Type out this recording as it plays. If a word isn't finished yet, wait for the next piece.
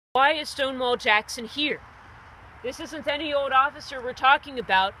Why is Stonewall Jackson here? This isn't any old officer we're talking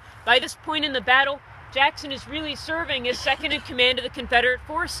about. By this point in the battle, Jackson is really serving as second in command of the Confederate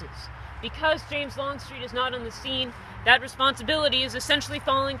forces. Because James Longstreet is not on the scene, that responsibility is essentially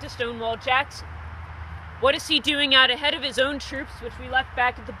falling to Stonewall Jackson. What is he doing out ahead of his own troops, which we left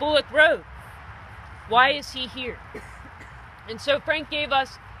back at the Bullock Road? Why is he here? And so Frank gave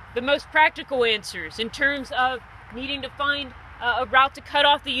us the most practical answers in terms of needing to find a route to cut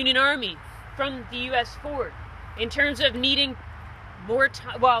off the Union Army from the U.S. forward, in terms of needing more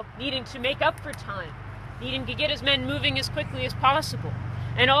time, needing to make up for time, needing to get his men moving as quickly as possible,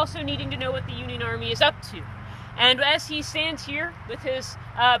 and also needing to know what the Union Army is up to. And as he stands here with his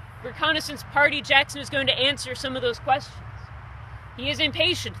reconnaissance party, Jackson is going to answer some of those questions. He is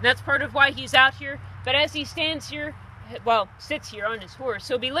impatient, and that's part of why he's out here, but as he stands here, sits here on his horse,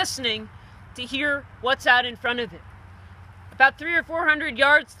 he'll be listening to hear what's out in front of him. About 300 or 400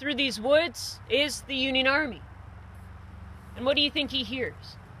 yards through these woods is the Union Army. And what do you think he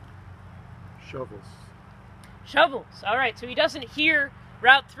hears? Shovels. Shovels. All right, so he doesn't hear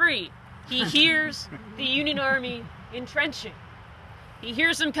Route 3. He hears the Union Army entrenching. He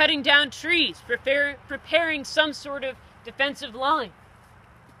hears them cutting down trees, preparing some sort of defensive line.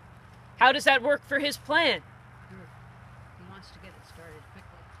 How does that work for his plan? He wants to get it started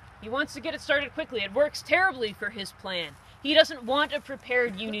quickly. He wants to get it started quickly. It works terribly for his plan. He doesn't want a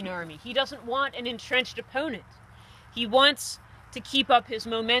prepared Union Army. He doesn't want an entrenched opponent. He wants to keep up his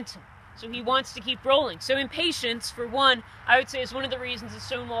momentum. So he wants to keep rolling. So impatience, for one, I would say is one of the reasons that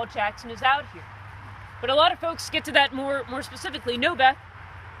Stonewall Jackson is out here. But a lot of folks get to that more specifically. No, Beth,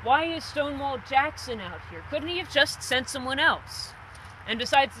 why is Stonewall Jackson out here? Couldn't he have just sent someone else? And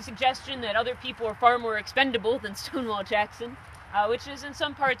besides the suggestion that other people are far more expendable than Stonewall Jackson, which is in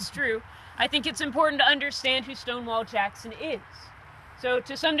some parts true, I think it's important to understand who Stonewall Jackson is. So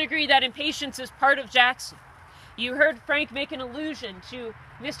to some degree, that impatience is part of Jackson. You heard Frank make an allusion to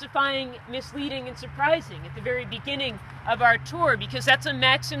mystifying, misleading, and surprising at the very beginning of our tour, because that's a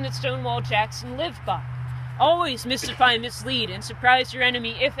maxim that Stonewall Jackson lived by. Always mystify, mislead, and surprise your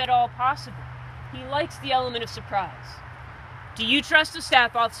enemy if at all possible. He likes the element of surprise. Do you trust a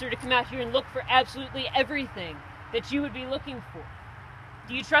staff officer to come out here and look for absolutely everything that you would be looking for?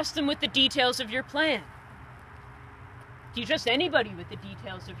 Do you trust them with the details of your plan? Do you trust anybody with the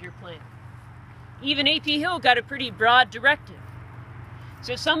details of your plan? Even A.P. Hill got a pretty broad directive.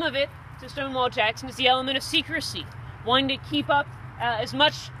 So some of it, to Stonewall Jackson, is the element of secrecy, wanting to keep up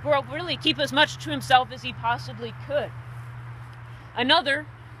keep as much to himself as he possibly could. Another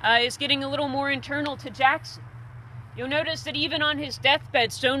is getting a little more internal to Jackson. You'll notice that even on his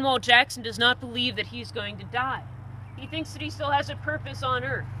deathbed, Stonewall Jackson does not believe that he's going to die. He thinks that he still has a purpose on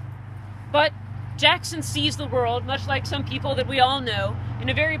Earth. But Jackson sees the world, much like some people that we all know, in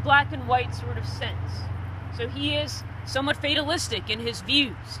a very black and white sort of sense. So he is somewhat fatalistic in his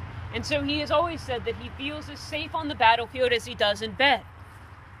views. And so he has always said that he feels as safe on the battlefield as he does in bed.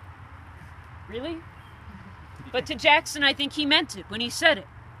 Really? But to Jackson, I think he meant it when he said it.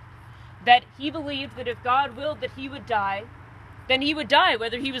 That he believed that if God willed that he would die, then he would die,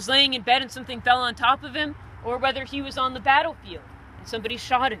 whether he was laying in bed and something fell on top of him, or whether he was on the battlefield and somebody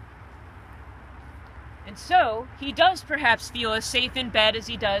shot him. And so, he does perhaps feel as safe in bed as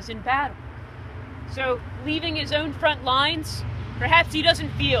he does in battle. So, leaving his own front lines, perhaps he doesn't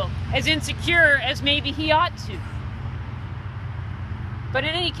feel as insecure as maybe he ought to. But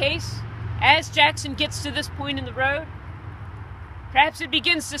in any case, as Jackson gets to this point in the road, perhaps it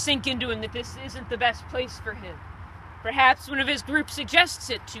begins to sink into him that this isn't the best place for him. Perhaps one of his group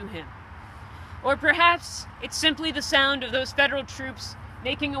suggests it to him. Or perhaps it's simply the sound of those federal troops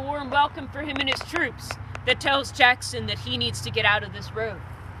making a warm welcome for him and his troops that tells Jackson that he needs to get out of this road.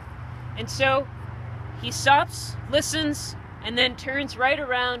 And so he stops, listens, and then turns right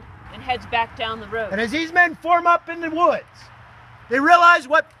around and heads back down the road. And as these men form up in the woods, they realize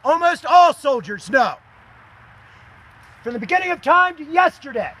what almost all soldiers know. From the beginning of time to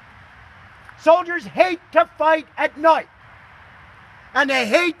yesterday, soldiers hate to fight at night. And they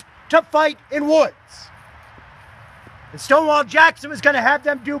hate to fight in woods. And Stonewall Jackson was going to have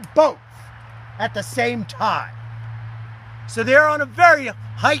them do both at the same time. So they're on a very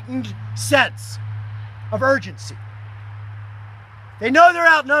heightened sense of urgency. They know they're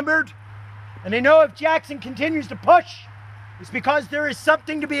outnumbered, and they know if Jackson continues to push, it's because there is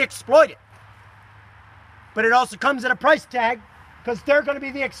something to be exploited. But it also comes at a price tag, because they're going to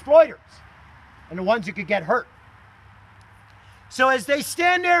be the exploiters and the ones who could get hurt. So as they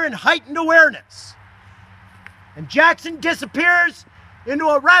stand there in heightened awareness, and Jackson disappears into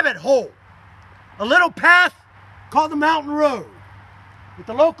a rabbit hole, a little path called the Mountain Road.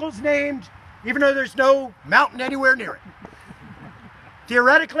 that the locals named, even though there's no mountain anywhere near it.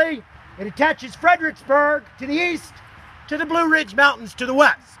 Theoretically, it attaches Fredericksburg to the east to the Blue Ridge Mountains to the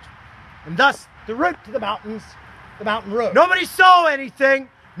west, and thus the route to the mountains, the mountain road. Nobody saw anything,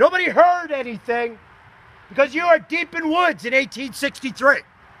 nobody heard anything, because you are deep in woods in 1863.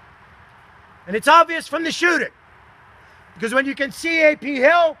 And it's obvious from the shooting, because when you can see A.P.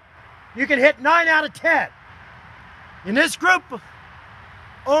 Hill, you can hit 9 out of 10. In this group,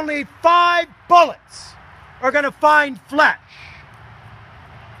 only 5 bullets are going to find flesh.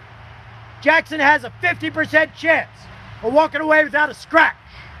 Jackson has a 50% chance of walking away without a scratch.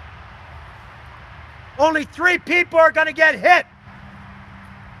 Only 3 people are going to get hit.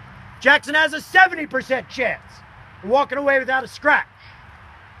 Jackson has a 70% chance of walking away without a scratch.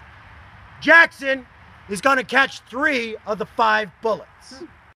 Jackson is going to catch 3 of the 5 bullets.